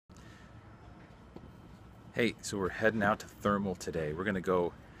Hey, so we're heading out to Thermal today. We're gonna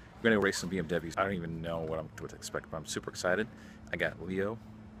go race some BMWs. I don't even know what to expect, but I'm super excited. I got Leo.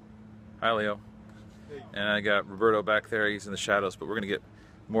 Hi, Leo. Hey. And I got Roberto back there. He's in the shadows, but we're gonna get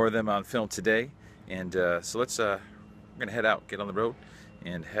more of them on film today. And so let's we're gonna head out, get on the road,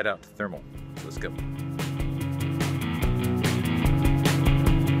 and head out to Thermal. So let's go.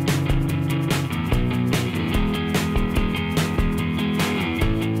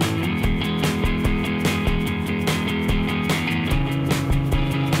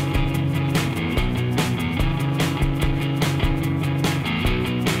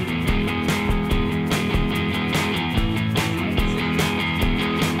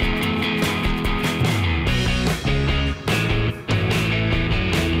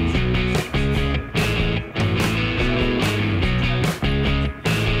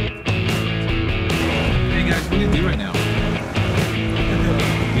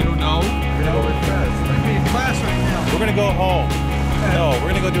 We're gonna go home. No, we're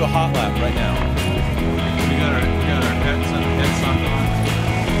gonna go do a hot lap right now. We got our headset on.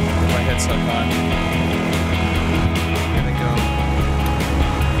 My headset on.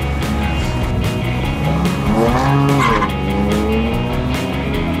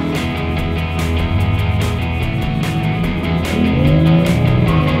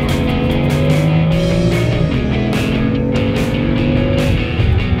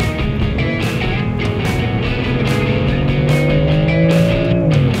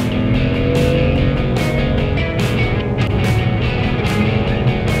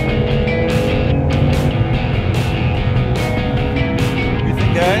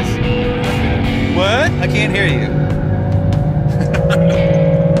 What? I can't hear you.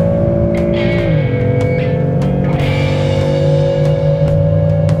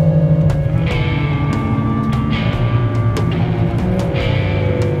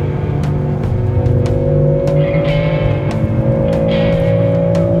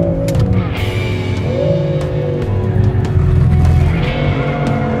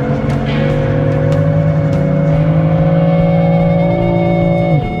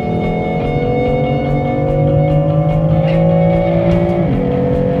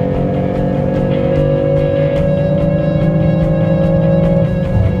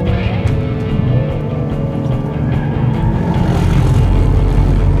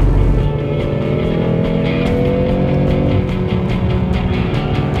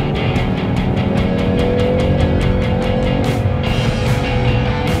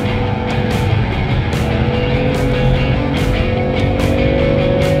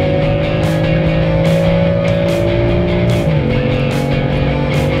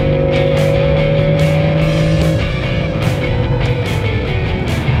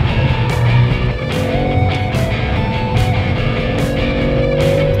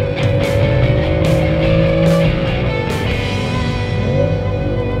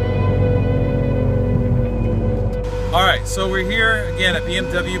 Alright, so we're here again at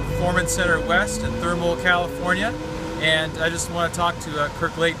BMW Performance Center West in Thermal, California, and I just want to talk to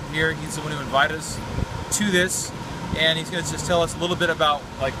Kirk Layton here. He's the one who invited us to this, and he's going to just tell us a little bit about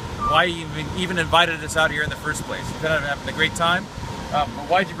why he even invited us out here in the first place. We're kind of having a great time, but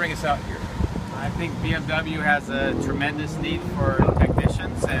why did you bring us out here? I think BMW has a tremendous need for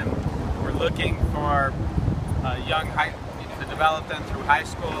technicians, and we're looking for to develop them through high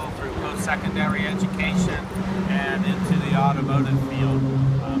school, through post-secondary education, and into the automotive field.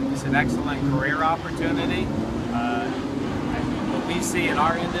 It's an excellent career opportunity. What we see in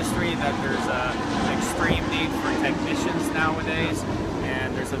our industry that there's an extreme need for technicians nowadays,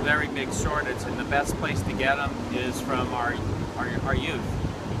 and there's a very big shortage, and the best place to get them is from our youth.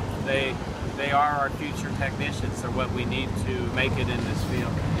 They are our future technicians. They're what we need to make it in this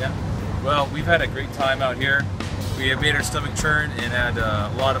field. Yeah. Well, we've had a great time out here. We have made our stomach churn and had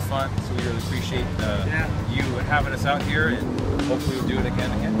a lot of fun, so we really appreciate you having us out here, and hopefully we'll do it again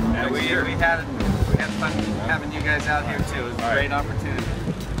and again. Yeah, we had fun having you guys out here too. It was a great opportunity.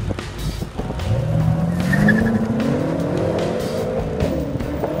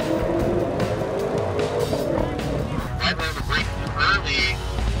 Right on the brake early.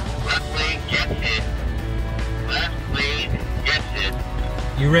 Left lane gets it. Left lane gets it.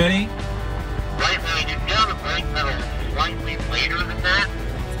 You ready? Right lane, you down the brake pedal slightly later than that,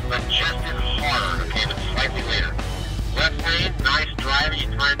 but just as hard, okay, but slightly later. Left lane, nice driving,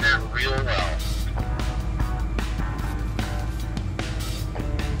 you timed that real well.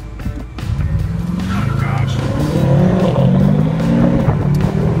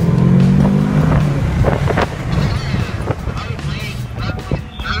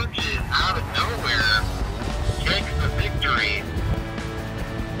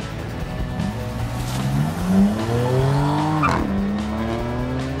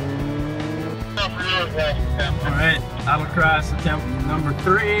 Autocross attempt number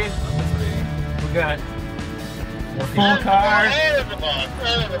 3. We got a full car.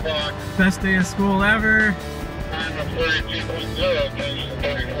 Best day of school ever.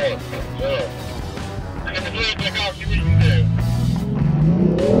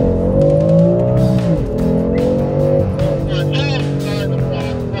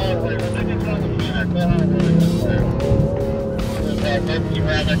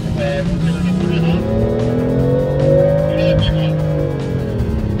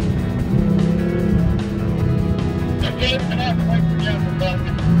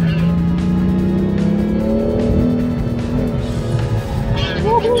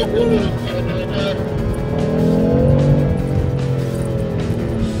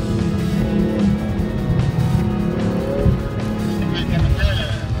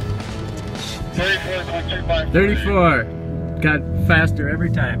 $34. Got faster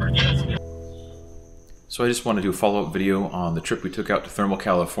every time. So I just want to do a follow-up video on the trip we took out to Thermal,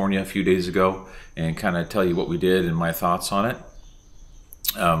 California a few days ago and kind of tell you what we did and my thoughts on it.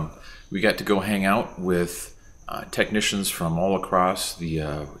 We got to go hang out with technicians from all across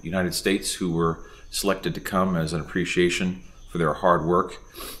the United States who were selected to come as an appreciation for their hard work,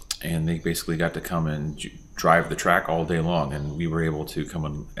 and they basically got to come and drive the track all day long, and we were able to come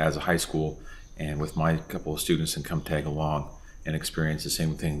in as a high school and with my couple of students and come tag along and experience the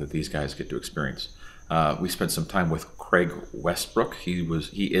same thing that these guys get to experience. We spent some time with Craig Westbrook. He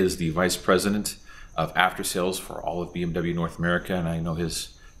is the Vice President of After Sales for all of BMW North America, and I know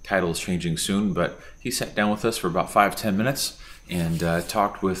his title is changing soon, but he sat down with us for about 5-10 minutes and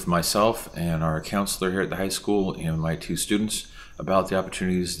talked with myself and our counselor here at the high school and my 2 students about the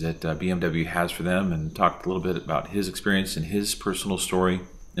opportunities that BMW has for them, and talked a little bit about his experience and his personal story.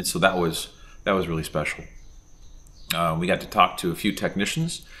 And so that was really special. We got to talk to a few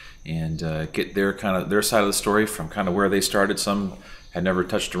technicians and get their side of the story from kind of where they started. Some had never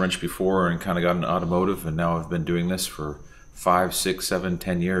touched a wrench before and kind of got into automotive, and now have been doing this for 5, 6, 7,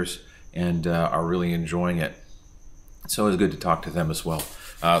 10 years and are really enjoying it. So it was good to talk to them as well.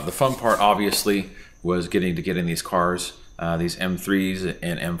 The fun part obviously was getting to get in these cars, these M3s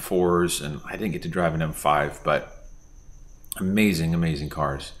and M4s, and I didn't get to drive an M5, but amazing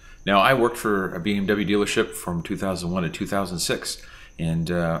cars. Now, I worked for a BMW dealership from 2001 to 2006, and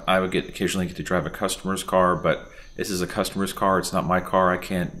I would occasionally get to drive a customer's car, but this is a customer's car. It's not my car. I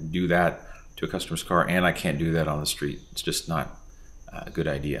can't do that to a customer's car, and I can't do that on the street. It's just not a good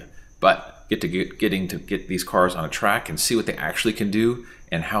idea. But getting to get these cars on a track and see what they actually can do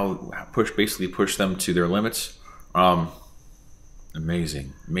and how basically push them to their limits.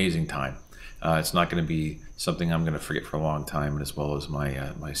 Amazing time. It's not going to be something I'm going to forget for a long time, as well as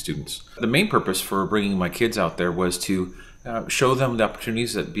my students. The main purpose for bringing my kids out there was to show them the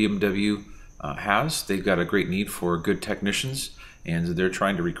opportunities that BMW has. They've got a great need for good technicians, and they're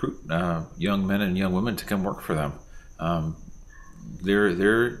trying to recruit young men and young women to come work for them.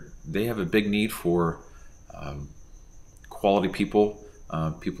 They have a big need for quality people,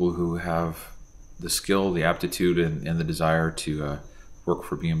 people who have the skill, the aptitude, and the desire to work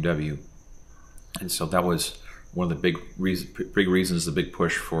for BMW. And so that was one of the big reasons, the big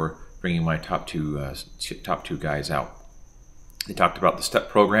push for bringing my top two guys out. They talked about the STEP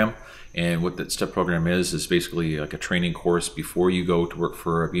program, and what that STEP program is basically like a training course before you go to work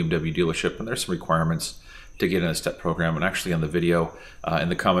for a BMW dealership, and there's some requirements to get in a STEP program. And actually on the video, in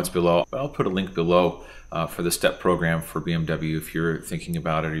the comments below, I'll put a link below for the STEP program for BMW if you're thinking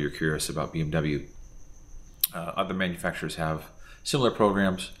about it or you're curious about BMW. Other manufacturers have similar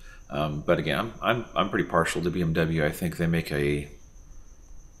programs. But again, I'm pretty partial to BMW. I think they make a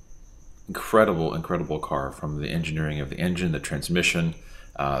incredible car, from the engineering of the engine, the transmission,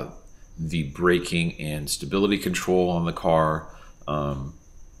 the braking and stability control on the car.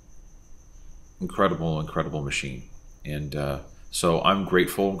 Incredible machine. And so I'm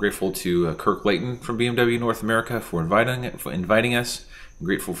grateful to Kirk Layton from BMW North America for inviting us. I'm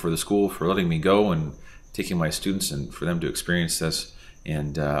grateful for the school for letting me go and taking my students and for them to experience this.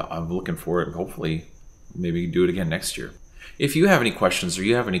 And I'm looking forward to hopefully maybe do it again next year. If you have any questions or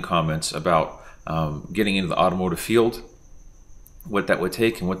you have any comments about getting into the automotive field, what that would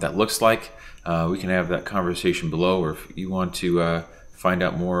take and what that looks like, we can have that conversation below. Or if you want to find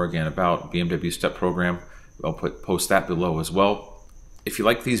out more again about BMW STEP program, I'll post that below as well. If you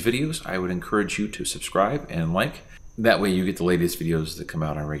like these videos, I would encourage you to subscribe and like. That way you get the latest videos that come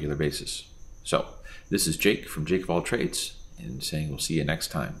out on a regular basis. So this is Jake from Jake of All Trades, and saying we'll see you next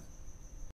time.